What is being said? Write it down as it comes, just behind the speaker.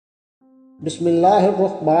بسم اللہ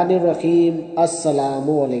الرحمن الرحیم۔ السلام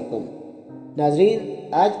علیکم ناظرین،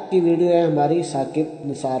 آج کی ویڈیو ہے ہماری ثاقب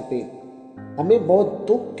نثار پہ۔ ہمیں بہت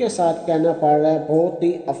دکھ کے ساتھ کہنا پڑ رہا ہے، بہت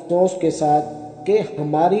ہی افسوس کے ساتھ، کہ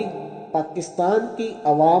ہماری پاکستان کی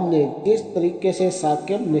عوام نے جس طریقے سے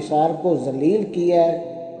ثاقب نثار کو ذلیل کیا ہے،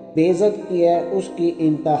 بے عزت کیا ہے، اس کی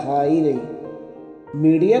انتہا ہی نہیں۔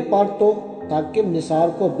 میڈیا پر تو ثاقب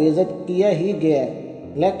نثار کو بے عزت کیا ہی گیا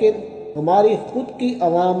ہے، لیکن ہماری خود کی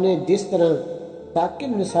عوام نے جس طرح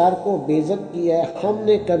ثاقب نثار کو بے عزت کیا ہے، ہم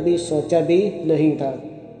نے کبھی سوچا بھی نہیں تھا۔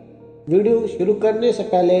 ویڈیو شروع کرنے سے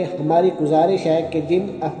پہلے ہماری گزارش ہے کہ جن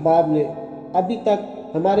احباب نے ابھی تک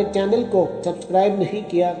ہمارے چینل کو سبسکرائب نہیں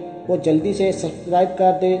کیا، وہ جلدی سے سبسکرائب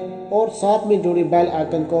کر دیں اور ساتھ میں جڑی بیل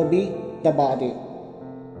آئکن کو بھی دبا دیں۔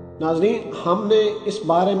 ناظرین، ہم نے اس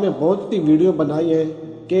بارے میں بہت سی ویڈیو بنائی ہے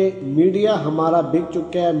کہ میڈیا ہمارا بک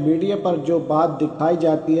چکا ہے، میڈیا پر جو بات دکھائی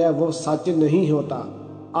جاتی ہے وہ سچ نہیں ہوتا۔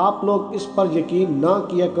 آپ لوگ اس پر یقین نہ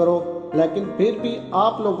کیا کرو، لیکن پھر بھی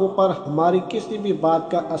آپ لوگوں پر ہماری کسی بھی بات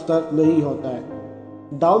کا اثر نہیں ہوتا ہے۔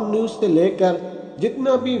 ڈاؤن نیوز سے لے کر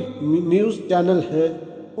جتنا بھی نیوز چینل ہیں،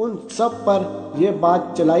 ان سب پر یہ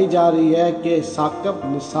بات چلائی جا رہی ہے کہ ثاقب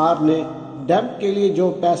نثار نے ڈیمپ کے لیے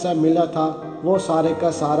جو پیسہ ملا تھا وہ سارے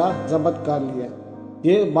کا سارا ضبط کر لیا۔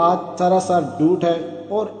 یہ بات سراسر جھوٹ ہے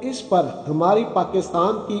اور اس پر ہماری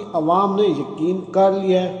پاکستان کی عوام نے یقین کر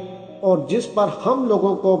لیا ہے، اور جس پر ہم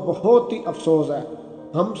لوگوں کو بہت ہی افسوس ہے۔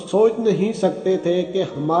 ہم سوچ نہیں سکتے تھے کہ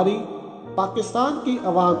ہماری پاکستان کی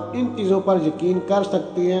عوام ان چیزوں پر یقین کر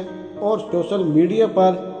سکتی ہے، اور سوشل میڈیا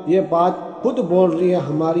پر یہ بات خود بول رہی ہے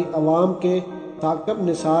ہماری عوام کے ثاقب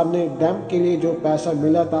نثار نے ڈیمپ کے لیے جو پیسہ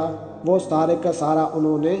ملا تھا وہ سارے کا سارا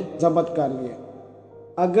انہوں نے ضبط کر لیا۔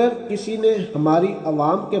 اگر کسی نے ہماری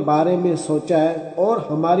عوام کے بارے میں سوچا ہے اور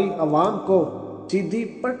ہماری عوام کو سیدھی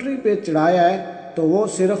پٹری پہ چڑھایا ہے تو وہ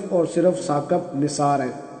صرف اور صرف ثاقب نثار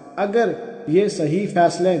ہیں۔ اگر یہ صحیح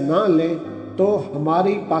فیصلے نہ لیں تو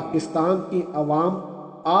ہماری پاکستان کی عوام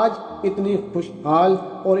آج اتنی خوشحال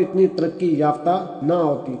اور اتنی ترقی یافتہ نہ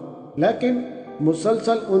ہوتی، لیکن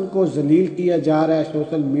مسلسل ان کو ذلیل کیا جا رہا ہے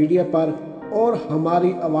سوشل میڈیا پر اور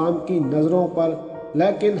ہماری عوام کی نظروں پر۔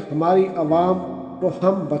 لیکن ہماری عوام کو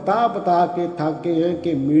ہم بتا کے تھاکے ہیں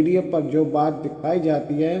کہ میڈیا پر جو بات دکھائی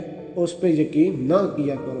جاتی ہے اس پہ یقین نہ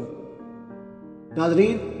کیا کرو۔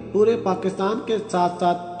 ناظرین، پورے پاکستان کے ساتھ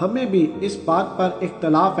ساتھ ہمیں بھی اس بات پر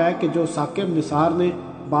اختلاف ہے کہ جو ثاقب نثار نے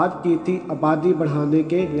بات کی تھی آبادی بڑھانے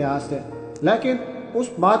کے لحاظ سے، لیکن اس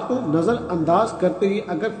بات کو نظر انداز کرتے ہوئے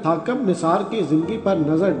اگر ثاقب نثار کی زندگی پر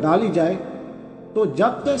نظر ڈالی جائے تو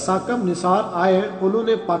جب سے ثاقب نثار آئے ہیں انہوں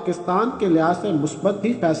نے پاکستان کے لحاظ سے مثبت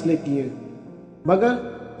ہی فیصلے کیے، مگر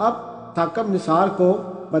اب ثاقب نثار کو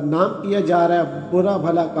بدنام کیا جا رہا ہے، برا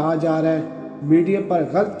بھلا کہا جا رہا ہے، میڈیا پر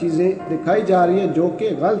غلط چیزیں دکھائی جا رہی ہیں جو کہ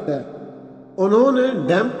غلط ہے۔ انہوں نے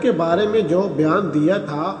ڈیمپ کے بارے میں جو بیان دیا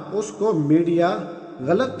تھا اس کو میڈیا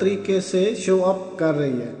غلط طریقے سے شو اپ کر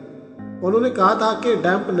رہی ہے۔ انہوں نے کہا تھا کہ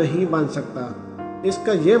ڈیمپ نہیں بن سکتا، اس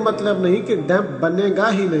کا یہ مطلب نہیں کہ ڈیمپ بنے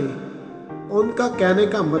گا ہی نہیں۔ ان کا کہنے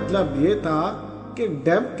کا مطلب یہ تھا کہ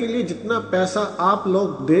ڈیمپ کے لیے جتنا پیسہ آپ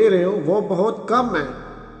لوگ دے رہے ہو وہ بہت کم ہے،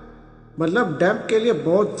 مطلب ڈیمپ کے لیے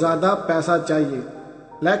بہت زیادہ پیسہ چاہیے،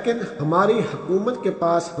 لیکن ہماری حکومت کے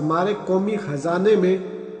پاس ہمارے قومی خزانے میں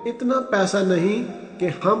اتنا پیسہ نہیں کہ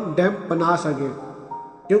ہم ڈیمپ بنا سکیں،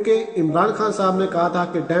 کیونکہ عمران خان صاحب نے کہا تھا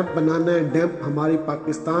کہ ڈیمپ بنانا ہے، ڈیمپ ہماری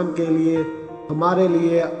پاکستان کے لیے، ہمارے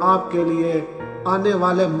لیے، آپ کے لیے، آنے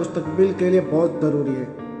والے مستقبل کے لیے بہت ضروری ہے۔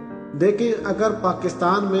 دیکھیں، اگر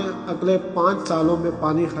پاکستان میں اگلے 5 سالوں میں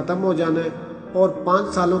پانی ختم ہو جانا ہے اور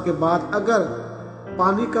 5 سالوں کے بعد اگر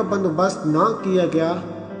پانی کا بندوبست نہ کیا گیا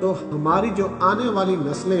تو ہماری جو آنے والی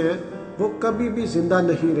نسلیں ہیں وہ کبھی بھی زندہ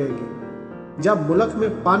نہیں رہیں گی۔ جب ملک میں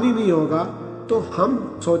پانی نہیں ہوگا تو ہم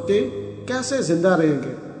سوچیں کیسے زندہ رہیں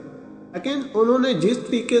گے۔ لیکن انہوں نے جس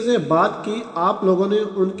طریقے سے بات کی، آپ لوگوں نے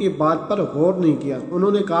ان کی بات پر غور نہیں کیا۔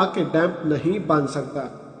 انہوں نے کہا کہ ڈیمپ نہیں بن سکتا،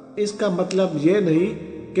 اس کا مطلب یہ نہیں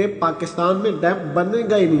کہ پاکستان میں ڈیمپ بنے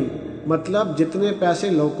گا ہی نہیں، مطلب جتنے پیسے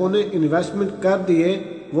لوگوں نے انویسٹمنٹ کر دیے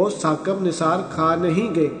وہ ثاقب نثار کھا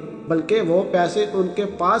نہیں گئے، بلکہ وہ پیسے ان کے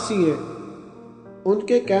پاس ہی ہیں۔ ان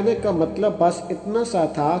کے کہنے کا مطلب بس اتنا سا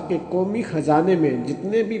تھا کہ قومی خزانے میں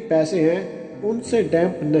جتنے بھی پیسے ہیں ان سے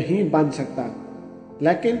ڈیمپ نہیں بن سکتا،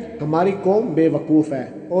 لیکن ہماری قوم بے وقوف ہے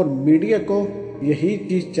اور میڈیا کو یہی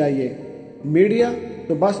چیز چاہیے۔ میڈیا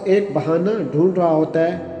تو بس ایک بہانہ ڈھونڈ رہا ہوتا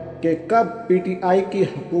ہے کہ کب پی ٹی آئی کی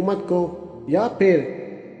حکومت کو یا پھر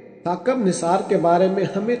ثاقب نثار کے بارے میں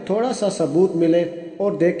ہمیں تھوڑا سا ثبوت ملے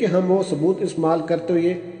اور دیکھیں ہم وہ ثبوت استعمال کرتے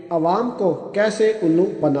ہوئے عوام کو کیسے الو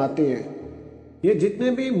بناتے ہیں۔ یہ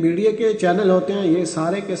جتنے بھی میڈیا کے چینل ہوتے ہیں یہ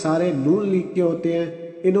سارے کے سارے نون لیگ کے ہوتے ہیں،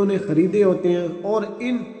 انہوں نے خریدے ہوتے ہیں اور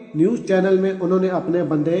ان نیوز چینل میں انہوں نے اپنے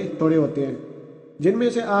بندے چھوڑے ہوتے ہیں، جن میں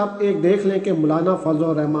سے آپ ایک دیکھ لیں کہ مولانا فضل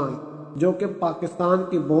الرحمان جو کہ پاکستان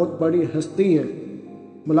کی بہت بڑی ہستی ہیں۔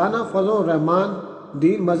 مولانا فضل الرحمان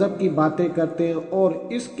دین مذہب کی باتیں کرتے ہیں اور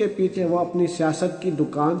اس کے پیچھے وہ اپنی سیاست کی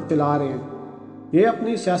دکان چلا رہے ہیں۔ یہ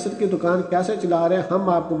اپنی سیاست کی دکان کیسے چلا رہے ہیں ہم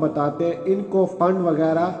آپ کو بتاتے ہیں۔ ان کو فنڈ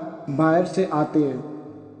وغیرہ باہر سے آتے ہیں،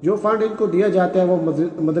 جو فنڈ ان کو دیا جاتا ہے وہ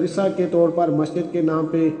مدرسہ کے طور پر مسجد کے نام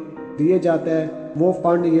پہ دیے جاتا ہے، وہ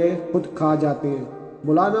فنڈ یہ خود کھا جاتے ہیں۔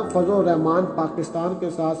 مولانا فضل الرحمان پاکستان کے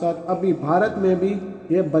ساتھ ساتھ ابھی بھارت میں بھی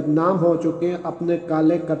یہ بدنام ہو چکے ہیں اپنے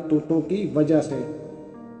کالے کرتوتوں کی وجہ سے۔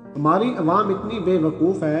 ہماری عوام اتنی بے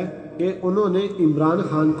وقوف ہے کہ انہوں نے عمران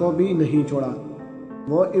خان کو بھی نہیں چھوڑا۔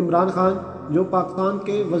 وہ عمران خان جو پاکستان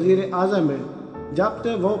کے وزیر اعظم ہیں، جب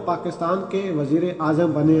سے وہ پاکستان کے وزیر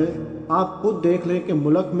اعظم بنے ہیں آپ خود دیکھ لیں کہ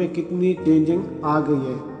ملک میں کتنی چینجنگ آ گئی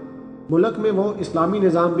ہے۔ ملک میں وہ اسلامی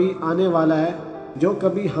نظام بھی آنے والا ہے جو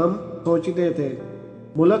کبھی ہم سوچتے تھے۔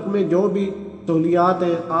 ملک میں جو بھی سہولیات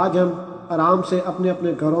ہیں آج ہم آرام سے اپنے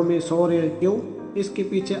اپنے گھروں میں سو رہے ہیں، کیوں؟ اس کے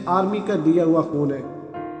پیچھے آرمی کا دیا ہوا خون ہے،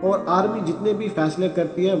 اور آرمی جتنے بھی فیصلے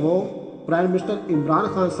کرتی ہے وہ پرائم منسٹر عمران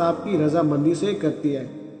خان صاحب کی رضامندی سے کرتی ہے۔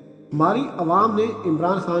 ہماری عوام نے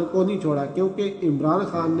عمران خان کو نہیں چھوڑا، کیونکہ عمران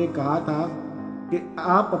خان نے کہا تھا کہ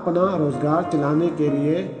آپ اپنا روزگار چلانے کے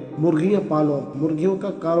لیے مرغیاں پالو، مرغیوں کا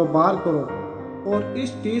کاروبار کرو، اور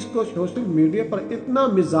اس چیز کو سوشل میڈیا پر اتنا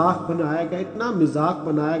مذاق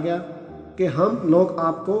بنایا گیا کہ ہم لوگ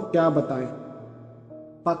آپ کو کیا بتائیں۔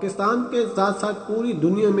 پاکستان کے ساتھ ساتھ پوری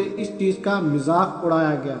دنیا میں اس چیز کا مذاق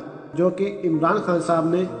اڑایا گیا، جو کہ عمران خان صاحب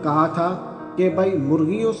نے کہا تھا کہ بھائی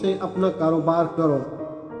مرغیوں سے اپنا کاروبار کرو۔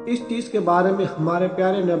 اس چیز کے بارے میں ہمارے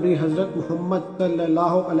پیارے نبی حضرت محمد صلی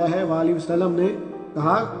اللہ علیہ وآلہ وسلم نے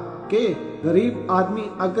کہا کہ غریب آدمی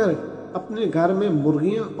اگر اپنے گھر میں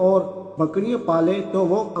مرغیاں اور بکریاں پالے تو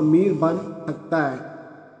وہ امیر بن سکتا ہے۔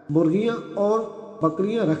 مرغیاں اور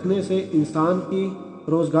بکریاں رکھنے سے انسان کی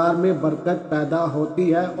روزگار میں برکت پیدا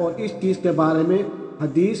ہوتی ہے، اور اس چیز کے بارے میں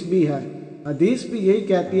حدیث بھی ہے۔ حدیث بھی یہی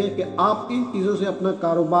کہتی ہے کہ آپ ان چیزوں سے اپنا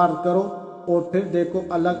کاروبار کرو، اور پھر دیکھو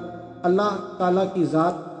اللہ تعالیٰ کی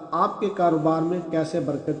ذات آپ کے کاروبار میں کیسے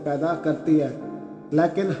برکت پیدا کرتی ہے۔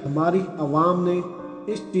 لیکن ہماری عوام نے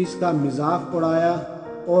اس چیز کا مذاق اڑایا،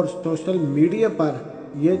 اور سوشل میڈیا پر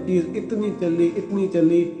یہ چیز اتنی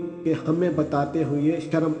چلی کہ ہمیں بتاتے ہوئے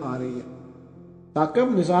شرم آ رہی ہے۔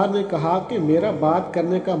 ثاقب نثار نے کہا کہ میرا بات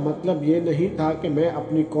کرنے کا مطلب یہ نہیں تھا کہ میں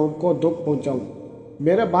اپنی قوم کو دکھ پہنچاؤں،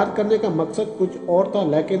 میرا بات کرنے کا مقصد کچھ اور تھا،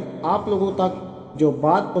 لیکن آپ لوگوں تک جو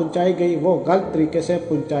بات پہنچائی گئی وہ غلط طریقے سے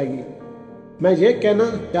پہنچائی گئی۔ میں یہ کہنا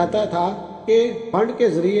چاہتا تھا کہ فنڈ کے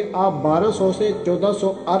ذریعے آپ 1200 سے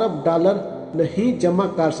 1400 ارب ڈالر نہیں جمع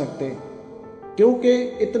کر سکتے، کیونکہ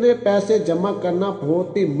اتنے پیسے جمع کرنا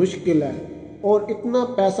بہت ہی مشکل ہے، اور اتنا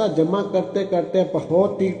پیسہ جمع کرتے کرتے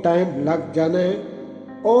بہت ہی ٹائم لگ جانا ہے،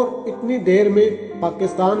 اور اتنی دیر میں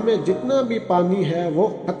پاکستان میں جتنا بھی پانی ہے وہ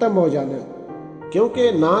ختم ہو جانا ہے،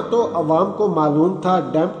 کیونکہ نہ تو عوام کو معلوم تھا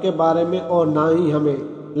ڈیمپ کے بارے میں اور نہ ہی ہمیں،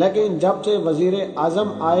 لیکن جب سے وزیر اعظم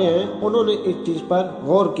آئے ہیں انہوں نے اس چیز پر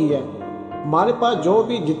غور کیا ہے۔ ہمارے پاس جو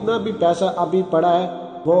بھی جتنا بھی پیسہ ابھی پڑا ہے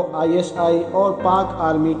وہ ISI اور پاک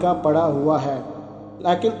آرمی کا پڑا ہوا ہے،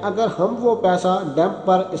 لیکن اگر ہم وہ پیسہ ڈیمپ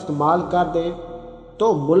پر استعمال کر دیں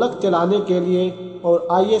تو ملک چلانے کے لیے اور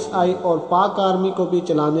ISI اور پاک آرمی کو بھی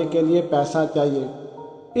چلانے کے لیے پیسہ چاہیے۔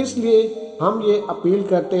 اس لیے ہم یہ اپیل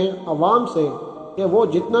کرتے ہیں عوام سے کہ وہ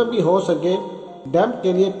جتنا بھی ہو سکے ڈیمپ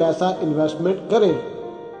کے لیے پیسہ انویسٹمنٹ کریں،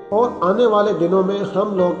 اور آنے والے دنوں میں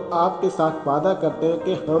ہم لوگ آپ کے ساتھ وعدہ کرتے ہیں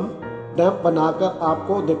کہ ہم ڈیمپ بنا کر آپ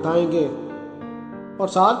کو دکھائیں گے، اور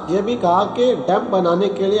ساتھ یہ بھی کہا کہ ڈیمپ بنانے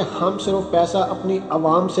کے لیے ہم صرف پیسہ اپنی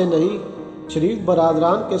عوام سے نہیں، شریف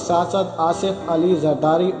برادران کے ساتھ ساتھ آصف علی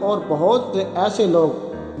زرداری اور بہت سے ایسے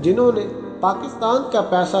لوگ جنہوں نے پاکستان کا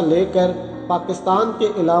پیسہ لے کر پاکستان کے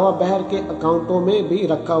علاوہ باہر کے اکاؤنٹوں میں بھی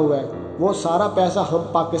رکھا ہوا ہے، وہ سارا پیسہ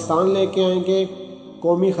ہم پاکستان لے کے آئیں گے،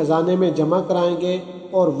 قومی خزانے میں جمع کرائیں گے،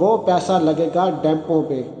 اور وہ پیسہ لگے گا ڈیمپوں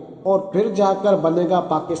پہ، اور پھر جا کر بنے گا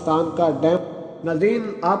پاکستان کا ڈیمپ۔ ناظرین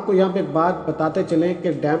آپ کو یہاں پہ بات بتاتے چلیں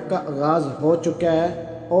کہ ڈیمپ کا آغاز ہو چکا ہے،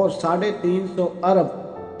 اور 350 ارب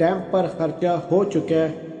ڈیمپ پر خرچہ ہو چکا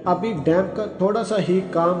ہے۔ ابھی ڈیمپ کا تھوڑا سا ہی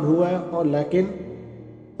کام ہوا ہے، اور لیکن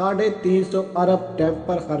 350 ارب ڈیمپ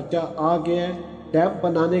پر خرچہ آ گیا ہے۔ ڈیمپ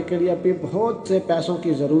بنانے کے لیے ابھی بہت سے پیسوں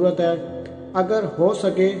کی ضرورت ہے۔ اگر ہو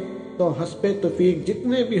سکے تو حسب توفیق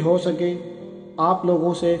جتنے بھی ہو سکے آپ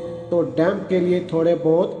لوگوں سے تو ڈیمپ کے لیے تھوڑے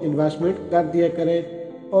بہت انویسٹمنٹ کر دیا کریں،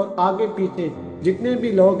 اور آگے پیچھے جتنے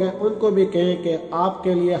بھی لوگ ہیں ان کو بھی کہیں کہ آپ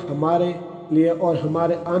کے لیے، ہمارے لیے اور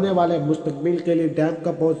ہمارے آنے والے مستقبل کے لیے ڈیمپ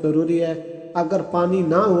کا بہت ضروری ہے۔ اگر پانی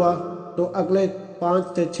نہ ہوا تو اگلے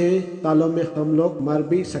 5 سے 6 سالوں میں ہم لوگ مر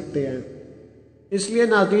بھی سکتے ہیں۔ اس لیے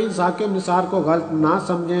ناظرین ثاقب نثار کو غلط نہ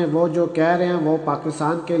سمجھیں، وہ جو کہہ رہے ہیں وہ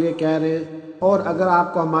پاکستان کے لیے کہہ رہے ہیں۔ اور اگر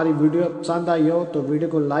آپ کو ہماری ویڈیو پسند آئی ہو تو ویڈیو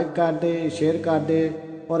کو لائک کر دیں، شیئر کر دیں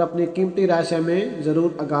اور اپنی قیمتی رائے سے ہمیں ضرور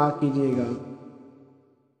آگاہ کیجیے گا۔